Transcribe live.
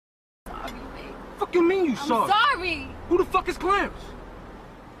Fuck you mean you sorry? I'm sorry. Who the fuck is Clarence?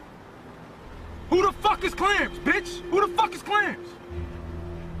 Who the fuck is Clarence, bitch? Who the fuck is Clarence?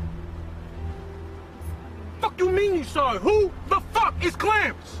 Fuck you mean you sorry? Who the fuck is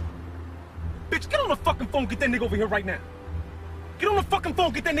Clarence? Bitch, get on the fucking phone, get that nigga over here right now. Get on the fucking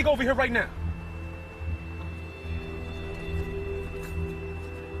phone, get that nigga over here right now.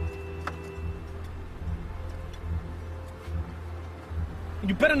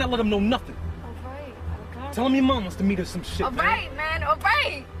 You better not let him know nothing. Alright, I got it. Tell him your mom wants to meet us some shit, Alright, man,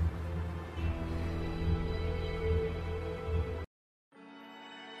 alright.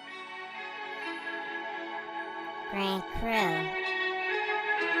 Grand Cru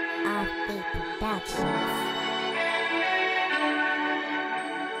Offbeat Productions.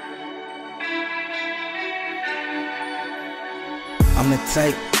 I'm the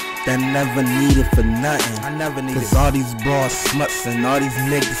type that never needed for nothing. I never needed. Cause all these bras smuts and all these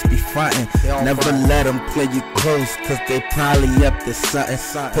niggas be frontin'. Never let them play you close, cause they probably up to something.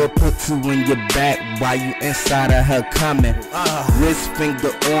 He'll put two in your back while you inside of her coming. Wrist finger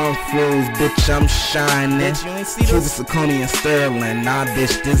on froze, bitch, I'm shining. Cuban zirconia and sterling, nah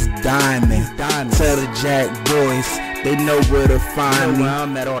bitch, this diamond. Tell the Jack boys, they know where to find me.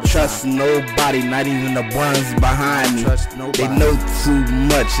 Trust nobody, not even the ones behind me. They know too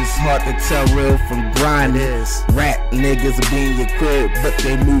much, it's hard to tell real from grinding. Rat niggas be in your crib, but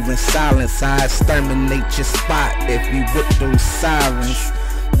they move in silence. I exterminate your spot if you whip those sirens.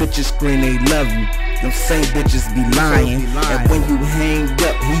 Bitches scream they love you, them same bitches be lying. And when you hang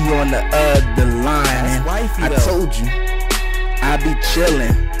up, he on the other line. I told you, I be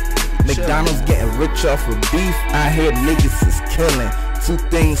chillin'. McDonald's getting rich off of beef, I hear niggas is killing. Two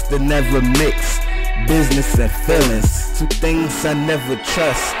things that never mix, business and feelings. Two things I never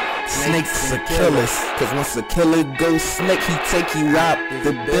trust, snakes are killers. Cause once a killer goes snake, he take you out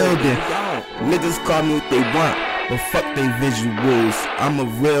the building. Niggas call me what they want, but fuck they visuals. I'm a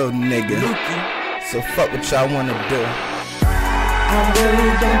real nigga, so fuck what y'all wanna do. I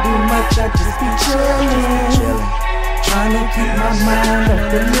really don't do much, I just be chillin'. Tryna keep my mind off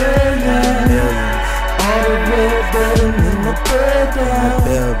the millions. All the real building in the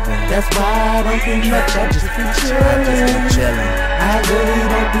building. That's why I don't do much, I just be chillin'. I really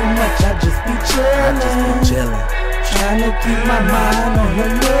don't do much, I just be chillin'. Tryna keep my mind on the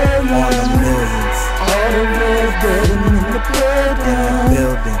millions. All the real building in the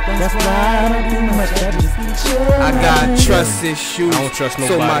building. That's why I don't do much, I just be chillin'. I got trust issues, I don't trust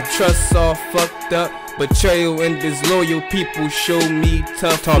nobody. so my trust's all fucked up. Betrayal and disloyal people show me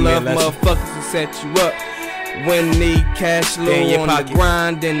tough love. Motherfuckers will set you up when need cash low on the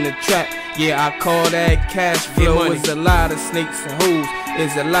grind in the trap. Yeah, I call that cash flow. It's a lot of snakes and hoes.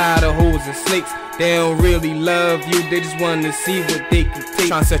 It's a lot of hoes and snakes. They don't really love you. They just want to see what they can take.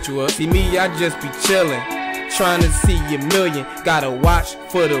 Trying to set you up. See me, I just be chillin', trying to see a million. Gotta watch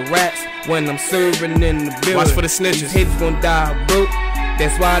for the rats when I'm serving in the building. Watch for the snitches. These haters gon' die broke.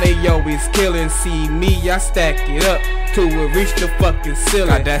 That's why they always killin'. See me, I stack it up till it reach the fucking ceiling.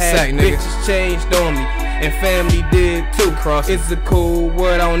 Got that sack, nigga. Bitches changed on me, and family did too. It's a cold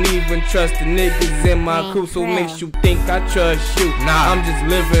word, I don't even trust the niggas in my crew. So makes you think I trust you. Nah, I'm just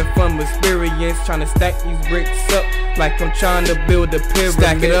living from experience, trying to stack these bricks up like I'm trying to build a pyramid.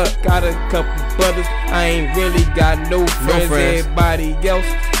 Stack it up. Got a couple brothers, I ain't really got no friends. Everybody else,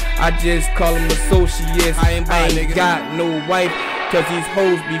 I just call them associates. I ain't got no wife, cause these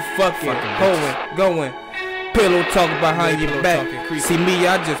hoes be fucking hoeing, going. Pillow talk behind your back. See me,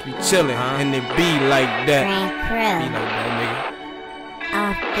 I just be chillin', and it be like that. Grand Be like that, nigga. Cru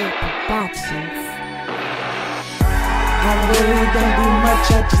Offbeat Productions. I really don't do much,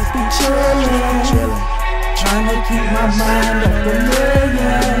 I just be chillin'. Tryna keep my mind off the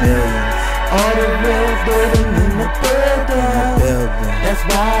millions. All the real building in the building. That's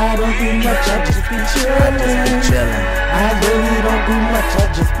why I don't do much, I just be chillin'. I really don't do much, I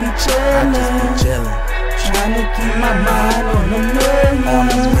just be chillin'. Tryna keep my mind on the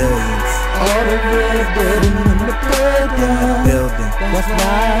millions. All the real building in the building. That's why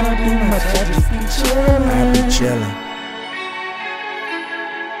I don't do much, I just be chillin'.